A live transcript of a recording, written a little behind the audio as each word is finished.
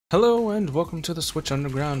Hello and welcome to the Switch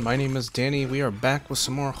Underground. My name is Danny. We are back with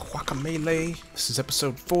some more Guacamelee. This is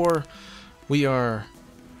episode 4. We are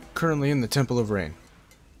currently in the Temple of Rain.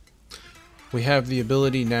 We have the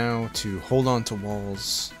ability now to hold on to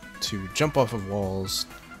walls, to jump off of walls,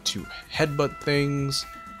 to headbutt things,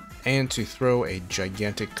 and to throw a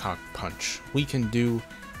gigantic cock punch. We can do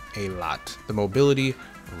a lot. The mobility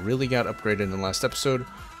really got upgraded in the last episode.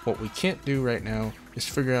 What we can't do right now is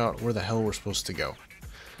figure out where the hell we're supposed to go.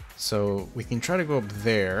 So we can try to go up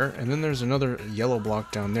there, and then there's another yellow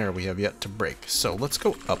block down there we have yet to break. So let's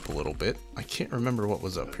go up a little bit. I can't remember what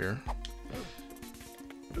was up here.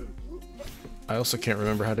 I also can't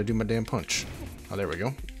remember how to do my damn punch. Oh, there we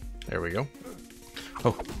go. There we go.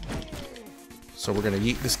 Oh. So we're gonna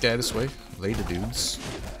yeet this guy this way. Later, dudes.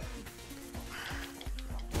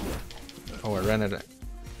 Oh, I ran out of...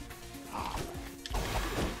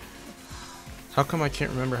 How come I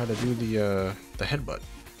can't remember how to do the headbutt?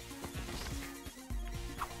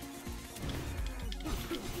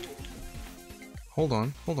 Hold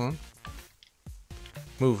on, hold on.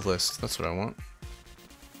 Move list, that's what I want.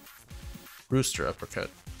 Rooster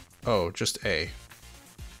uppercut. Oh, just A.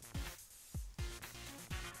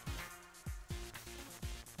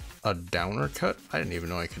 A downer cut? I didn't even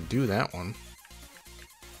know I could do that one.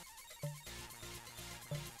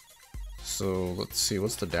 So, let's see,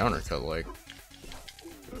 what's the downer cut like?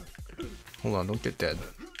 Hold on, don't get dead.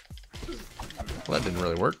 Well, that didn't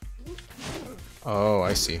really work. Oh,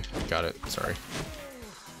 I see. Got it. Sorry.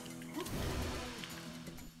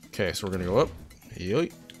 Okay, so we're gonna go up.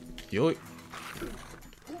 Yoink. Yoink.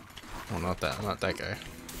 Oh, not that guy.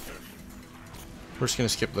 We're just gonna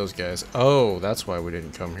skip those guys. Oh, that's why we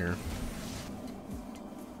didn't come here.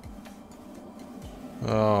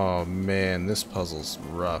 Oh, man, this puzzle's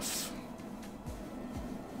rough.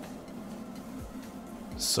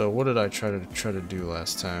 So, what did I try to do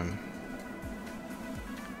last time?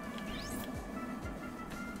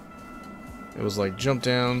 It was like jump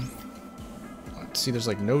down. See, there's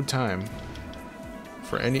like no time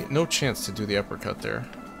for no chance to do the uppercut there.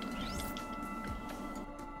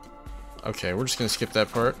 Okay, we're just gonna skip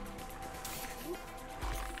that part.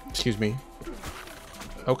 Excuse me.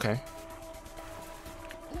 Okay.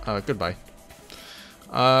 Goodbye.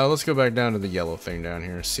 Let's go back down to the yellow thing down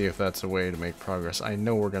here, see if that's a way to make progress. I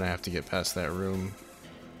know we're gonna have to get past that room.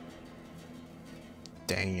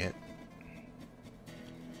 Dang it.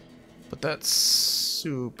 But that's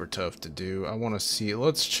super tough to do. I want to see.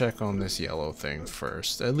 Let's check on this yellow thing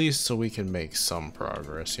first. At least so we can make some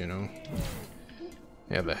progress, you know?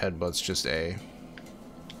 Yeah, the headbutt's just A.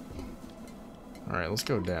 Alright, let's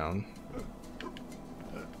go down.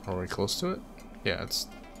 Are we close to it? Yeah, it's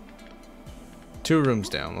 2 rooms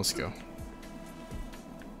down. Let's go.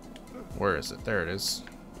 Where is it? There it is.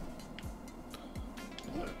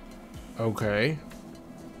 Okay.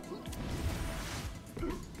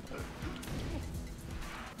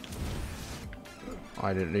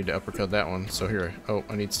 I didn't need to uppercut that one, so here. Oh,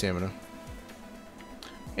 I need stamina.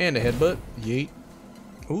 And a headbutt. Yeet.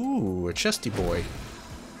 Ooh, a chesty boy.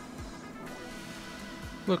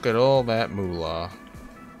 Look at all that moolah.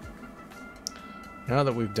 Now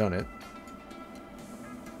that we've done it,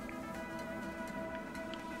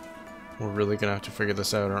 we're really gonna have to figure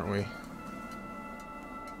this out, aren't we?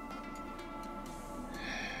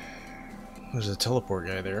 There's a teleport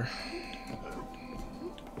guy there.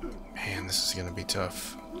 Man, this is gonna be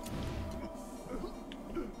tough.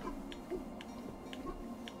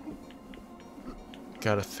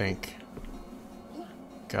 Gotta think.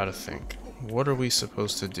 Gotta think. What are we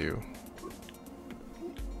supposed to do?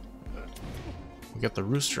 We got the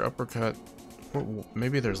Rooster uppercut.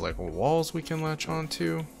 Maybe there's like walls we can latch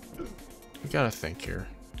onto. We gotta think here.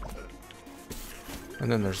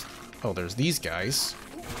 And then there's... Oh, there's these guys.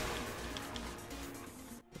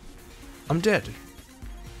 I'm dead.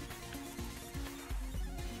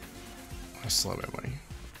 I still have my money.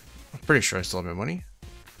 I'm pretty sure I still have my money.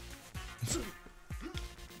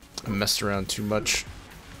 I messed around too much.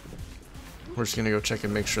 We're just gonna go check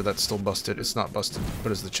and make sure that's still busted. It's not busted.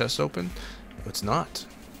 But is the chest open? Oh, it's not.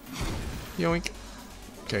 Yoink.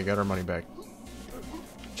 Okay, got our money back.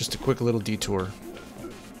 Just a quick little detour.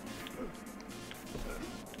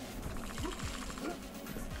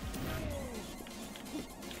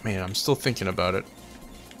 Man, I'm still thinking about it.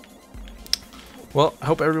 Well, I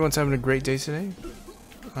hope everyone's having a great day today.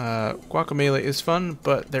 Guacamelee is fun,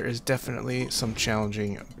 but there is definitely some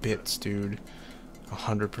challenging bits, dude.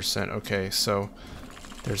 100%. Okay, so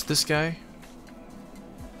there's this guy.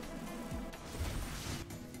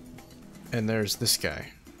 And there's this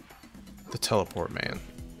guy. The teleport man.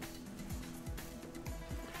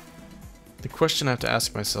 The question I have to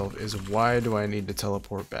ask myself is, why do I need to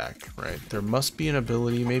teleport back, right? There must be an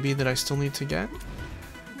ability maybe that I still need to get?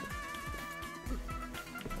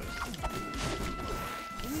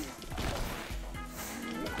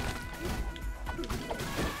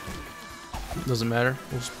 Doesn't matter.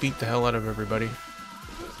 We'll just beat the hell out of everybody.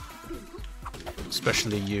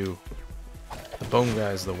 Especially you. The bone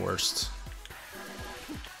guy is the worst.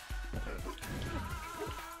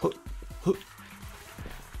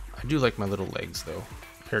 I do like my little legs, though.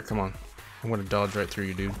 Here, come on. I'm gonna dodge right through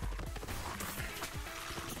you, dude.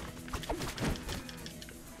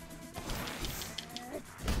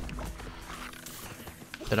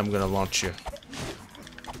 Then I'm gonna launch you.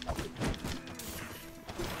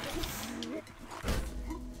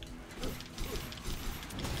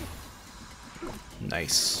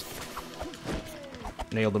 Nice.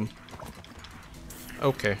 Nailed him.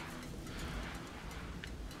 Okay.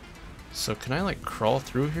 So can I like crawl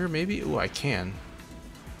through here maybe? Ooh, I can.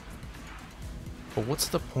 But what's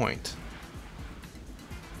the point?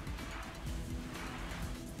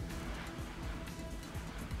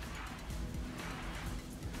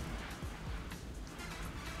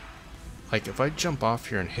 Like if I jump off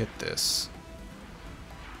here and hit this,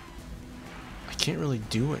 I can't really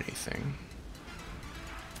do anything.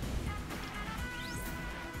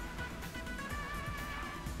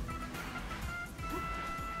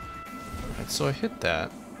 So I hit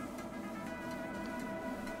that.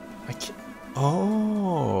 I can't.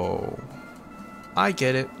 Oh, I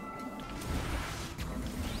get it.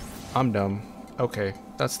 I'm dumb. Okay,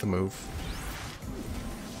 that's the move.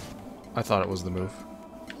 I thought it was the move.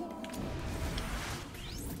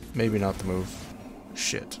 Maybe not the move.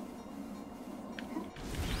 Shit.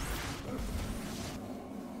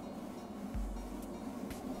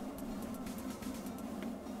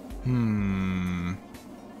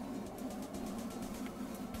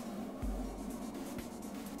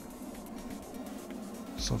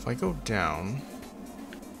 So if I go down...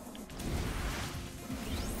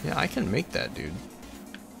 Yeah, I can make that, dude.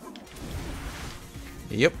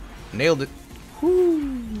 Yep, nailed it.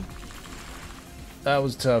 Woo! That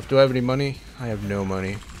was tough. Do I have any money? I have no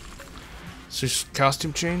money. So just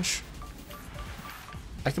costume change?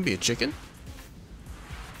 I can be a chicken?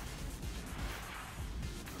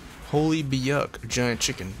 Holy yuck, a giant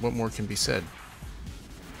chicken. What more can be said?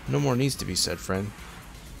 No more needs to be said, friend.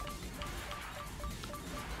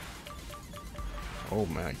 Oh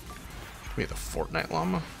man. We have the Fortnite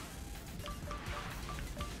llama?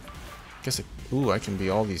 Guess it. Ooh, I can be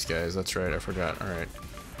all these guys. That's right, I forgot. Alright.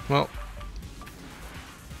 Well,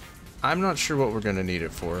 I'm not sure what we're gonna need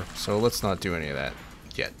it for, so let's not do any of that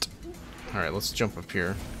yet. Alright, let's jump up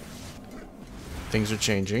here. Things are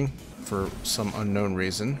changing for some unknown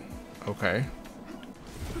reason. Okay.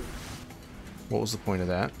 What was the point of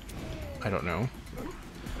that? I don't know.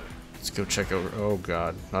 Let's go check over. Oh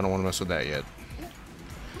god, I don't want to mess with that yet.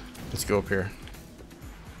 Let's go up here.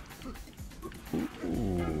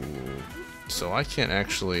 Ooh. So I can't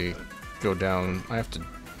actually go down. I have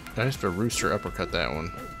to Rooster uppercut that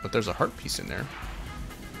one. But there's a heart piece in there.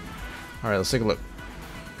 Alright, let's take a look.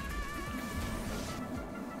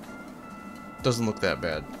 Doesn't look that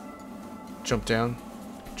bad. Jump down.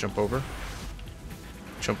 Jump over.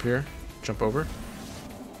 Jump here. Jump over.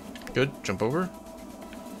 Good. Jump over.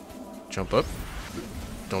 Jump up.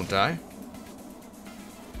 Don't die.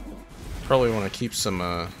 Probably want to keep some,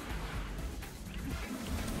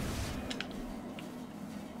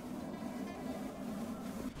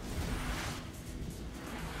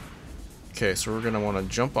 Okay, so we're going to want to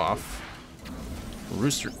jump off.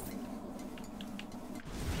 Rooster.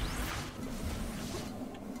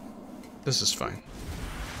 This is fine.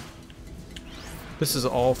 This is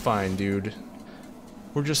all fine, dude.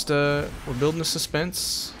 We're just, we're building a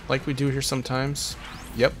suspense like we do here sometimes.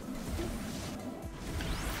 Yep.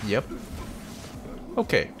 Yep.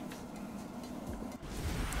 Okay.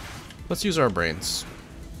 Let's use our brains.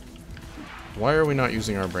 Why are we not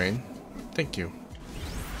using our brain? Thank you.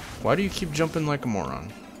 Why do you keep jumping like a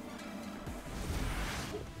moron?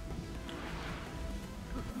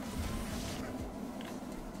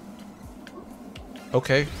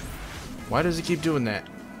 Okay. Why does he keep doing that?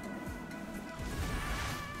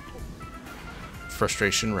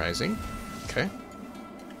 Frustration rising. Okay.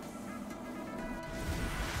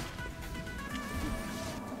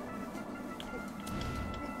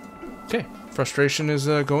 Okay. Frustration is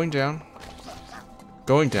going down.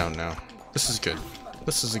 Going down now. This is good.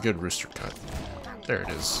 This is a good Rooster cut. There it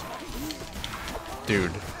is.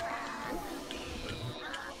 Dude.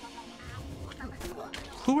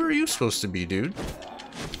 Who are you supposed to be, dude?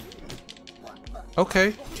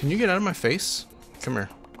 Okay. Can you get out of my face? Come here.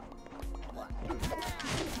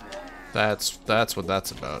 That's what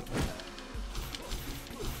that's about.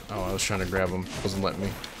 Oh, I was trying to grab him. Wasn't letting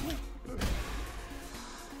me.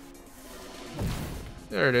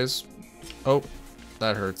 There it is. Oh,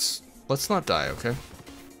 that hurts. Let's not die, okay?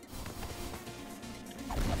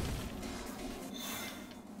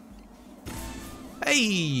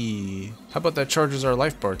 Hey! How about that charges our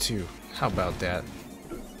life bar too? How about that?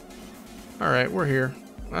 Alright, we're here.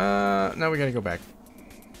 Now we gotta go back.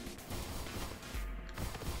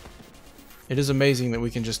 It is amazing that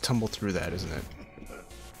we can just tumble through that, isn't it?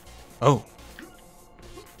 Oh!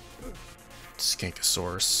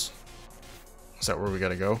 Skankosaurus. Is that where we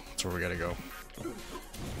gotta go? That's where we gotta go.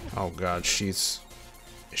 Oh god, is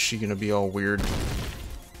she gonna be all weird?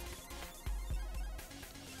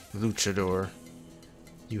 Luchador.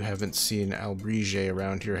 You haven't seen Alebrije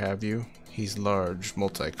around here, have you? He's large,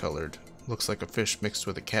 multicolored. Looks like a fish mixed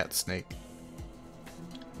with a cat snake.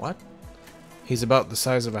 What? He's about the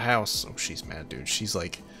size of a house. Oh, she's mad, dude. She's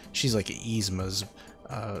like Yzma's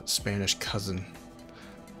Spanish cousin.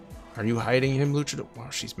 Are you hiding him, Luchador? Wow,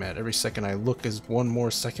 she's mad. Every second I look is one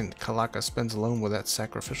more second Calaca spends alone with that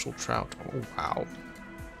sacrificial trout. Oh, wow.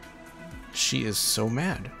 She is so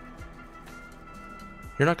mad.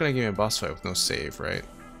 You're not gonna give me a boss fight with no save, right?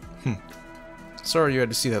 Sorry you had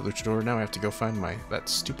to see that, Luchador. Now I have to go find that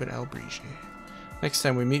stupid Alebrije. Next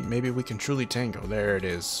time we meet, maybe we can truly tango. There it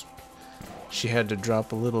is. She had to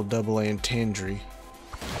drop a little double A and Tandry.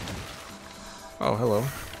 Oh, hello.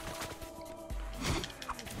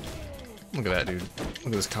 Look at that, dude. Look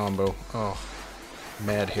at this combo. Oh,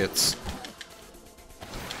 mad hits.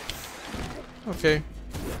 Okay.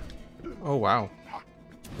 Oh, wow.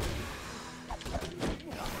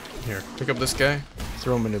 Here, pick up this guy.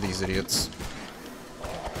 Throw him into these idiots.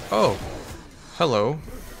 Oh, hello.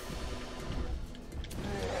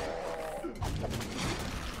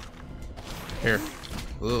 Here.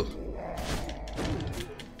 Ugh.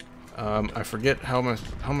 I forget how am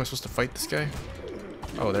I supposed to fight this guy?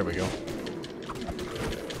 Oh, there we go.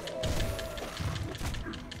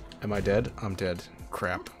 Am I dead? I'm dead.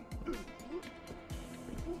 Crap.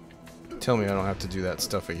 Tell me I don't have to do that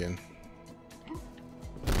stuff again.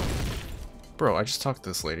 Bro, I just talked to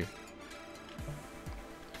this lady.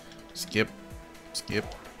 Skip. Skip.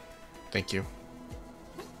 Thank you.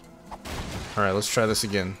 Alright, let's try this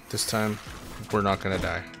again. This time, we're not gonna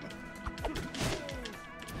die.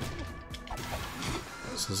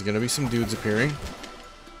 So there's gonna be some dudes appearing.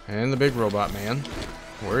 And the big robot man.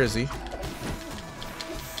 Where is he?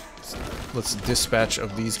 Let's dispatch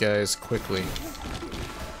of these guys quickly.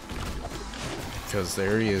 Because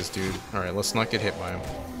there he is, dude. Alright, let's not get hit by him.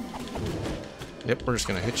 Yep, we're just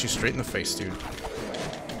gonna hit you straight in the face, dude.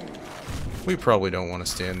 We probably don't want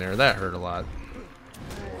to stand there. That hurt a lot.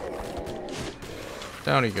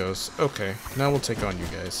 Down he goes. Okay, now we'll take on you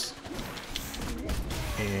guys.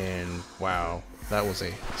 And wow, that was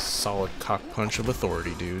a solid cock punch of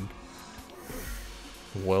authority, dude.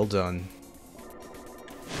 Well done.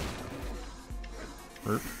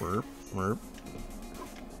 Merp, merp, merp.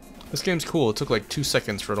 This game's cool. It took like 2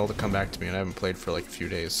 seconds for it all to come back to me, and I haven't played for like a few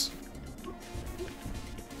days.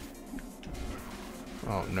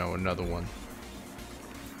 Oh no, another one.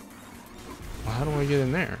 Well, how do I get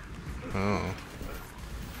in there? Oh.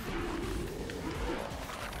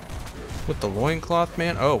 With the loincloth,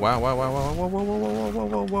 man? Oh, wow, wow, wow, wow, whoa, whoa, whoa, whoa, whoa,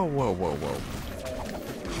 whoa, whoa, whoa, whoa, whoa.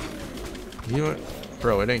 You know what?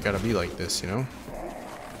 Bro, it ain't gotta be like this, you know?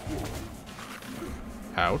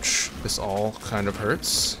 Ouch. This all kind of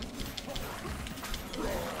hurts.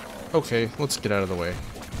 Okay, let's get out of the way.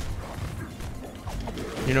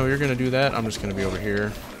 You know, you're gonna do that, I'm just gonna be over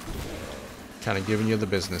here. Kind of giving you the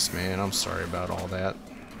business, man. I'm sorry about all that.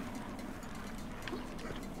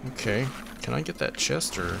 Okay, can I get that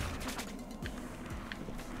chest, or...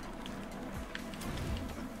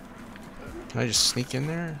 Can I just sneak in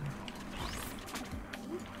there?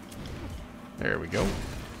 There we go.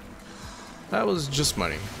 That was just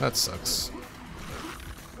money. That sucks.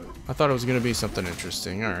 I thought it was gonna be something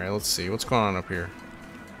interesting. Alright, let's see. What's going on up here?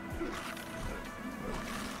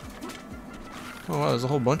 Oh wow, there's a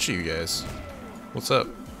whole bunch of you guys. What's up?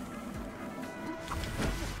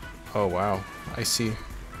 Oh wow, I see.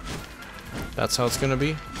 That's how it's gonna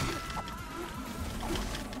be?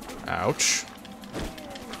 Ouch.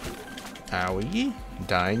 Owie.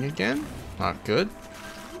 Dying again? Not good.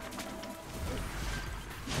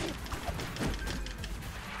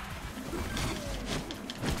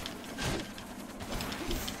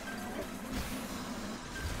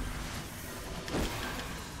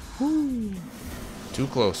 Woo. Too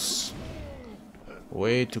close.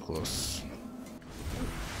 Way too close.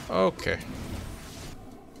 Okay.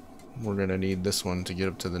 we're gonna need this one to get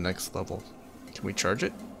up to the next level. Can we charge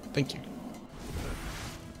it? Thank you.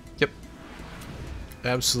 Yep.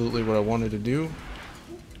 Absolutely what I wanted to do.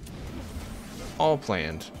 All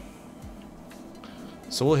planned.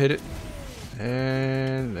 So we'll hit it.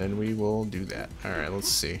 And then we will do that. Alright, let's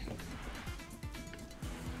see.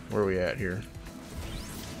 Where are we at here?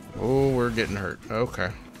 Oh, we're getting hurt.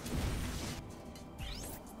 Okay.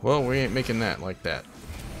 Well, we ain't making that like that.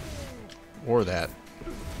 Or that.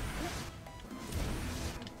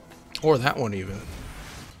 Or that one even.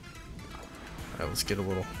 Alright, let's get a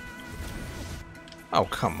little... Oh,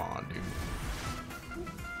 come on, dude.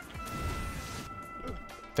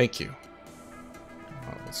 Thank you.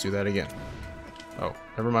 Oh, let's do that again. Oh,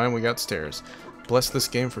 never mind, we got stairs. Bless this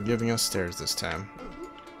game for giving us stairs this time.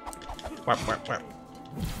 Whap, whap, whap.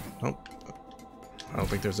 Nope. I don't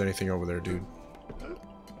think there's anything over there, dude.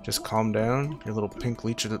 Just calm down, your little pink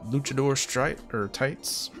luchador stripe or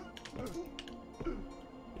tights.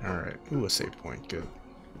 Alright, ooh, a save point, good.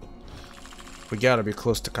 We gotta be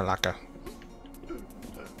close to Calaca.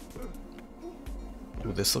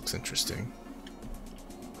 Ooh, this looks interesting.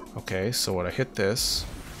 Okay, so when I hit this...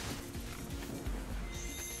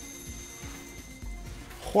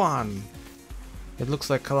 Juan! It looks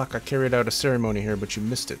like Calaca carried out a ceremony here, but you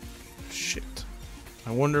missed it. Shit.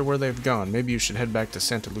 I wonder where they've gone. Maybe you should head back to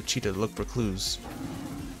Santa Lucita to look for clues.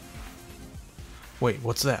 Wait,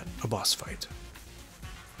 what's that? A boss fight.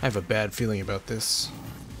 I have a bad feeling about this.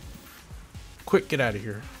 Quick, get out of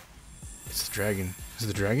here. It's the dragon. Is it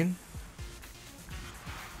the dragon?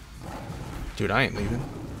 Dude, I ain't leaving.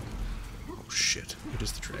 Oh shit, it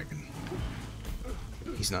is the dragon.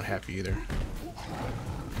 He's not happy either.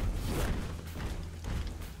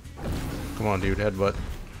 Come on, dude, headbutt.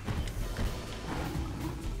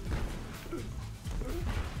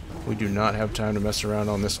 We do not have time to mess around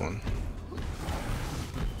on this one.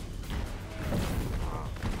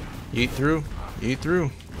 Eat through. Eat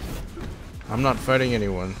through. I'm not fighting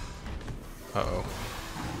anyone. Uh-oh.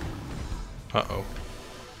 Uh-oh.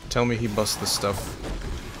 Tell me he busts this stuff.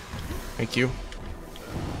 Thank you.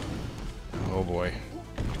 Oh boy.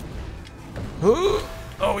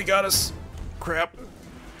 Oh, he got us. Crap.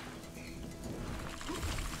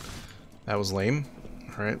 That was lame.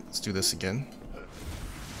 Alright, let's do this again.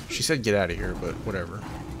 She said get out of here, but whatever.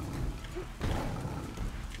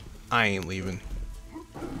 I ain't leaving.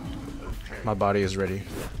 My body is ready.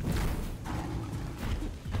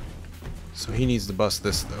 So he needs to bust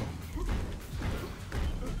this, though.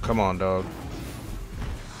 Come on, dog.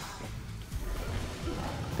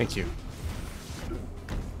 Thank you.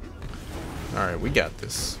 Alright, we got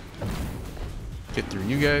this. Get through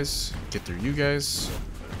you guys. Get through you guys.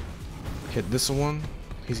 Hit this one.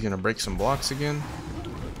 He's gonna break some blocks again.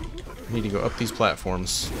 I need to go up these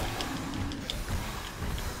platforms.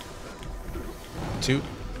 2.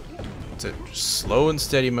 That's it. Just slow and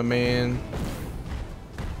steady, my man.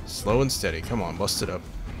 Slow and steady. Come on, bust it up.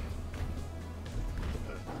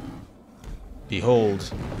 Behold.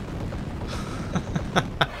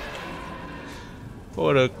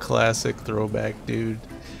 What a classic throwback, dude.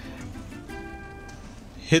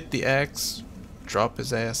 Hit the axe, drop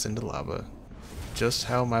his ass into lava. Just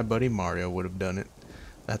how my buddy Mario would have done it.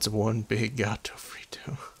 That's one big gato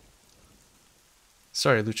frito.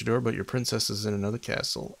 Sorry, Luchador, but your princess is in another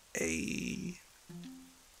castle. Ayy.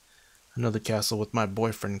 Another castle with my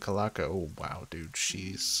boyfriend, Calaca. Oh, wow, dude.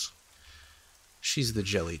 She's the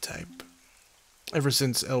jelly type. Ever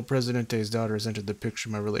since El Presidente's daughter has entered the picture,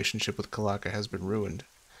 my relationship with Calaca has been ruined.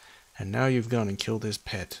 And now you've gone and killed his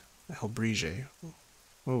pet, Alebrije.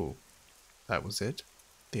 Oh, that was it?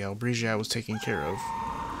 The Alebrije I was taking care of.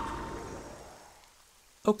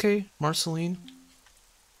 Okay, Marceline.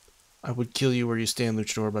 I would kill you where you stand,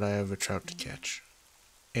 Luchador, but I have a trout to catch.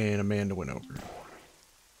 And a man to win over.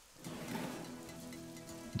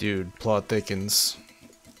 Dude, plot thickens.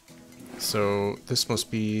 So, this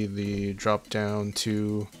must be the drop down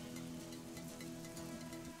to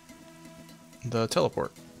the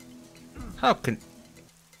teleport. How can...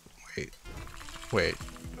 Wait,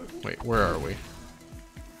 where are we?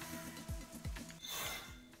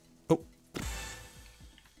 Oh.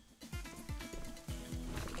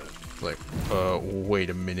 Like,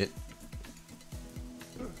 wait a minute.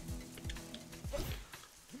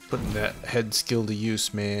 Putting that head skill to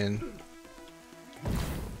use, man.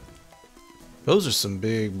 Those are some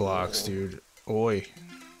big blocks, dude. Oi.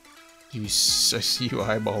 I see you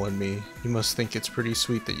eyeballing me. You must think it's pretty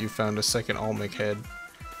sweet that you found a second Olmec head.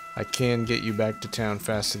 I can get you back to town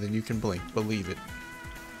faster than you can blink, believe it.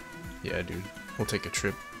 Yeah, dude. We'll take a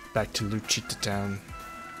trip back to Lucita town.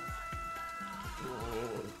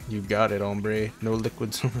 You got it, hombre. No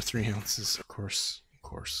liquids over 3 ounces. Of course. Of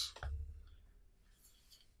course.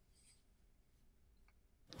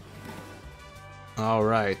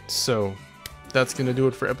 Alright, so that's gonna do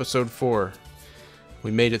it for episode 4.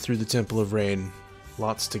 We made it through the Temple of Rain.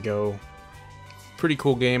 Lots to go. Pretty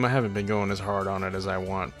cool game. I haven't been going as hard on it as I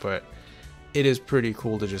want, but it is pretty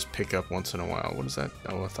cool to just pick up once in a while. What is that?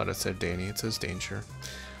 Oh, I thought it said Danny. It says Danger.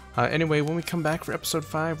 Anyway, when we come back for episode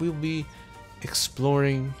 5, we'll be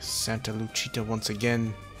exploring Santa Lucita once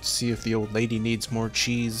again. See if the old lady needs more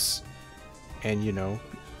cheese. And, you know,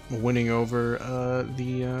 winning over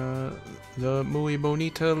the muy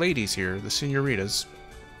bonita ladies here, the senoritas.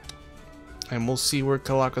 And we'll see where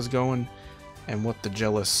Calaca's going and what the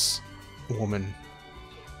jealous woman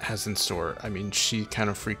has in store. I mean, she kind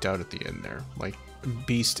of freaked out at the end there. Like,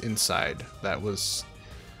 beast inside. That was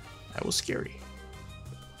scary.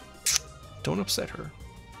 Don't upset her.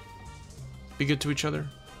 Be good to each other.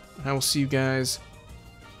 And I will see you guys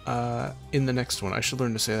in the next one. I should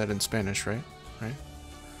learn to say that in Spanish, right? Right?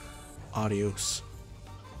 Adios.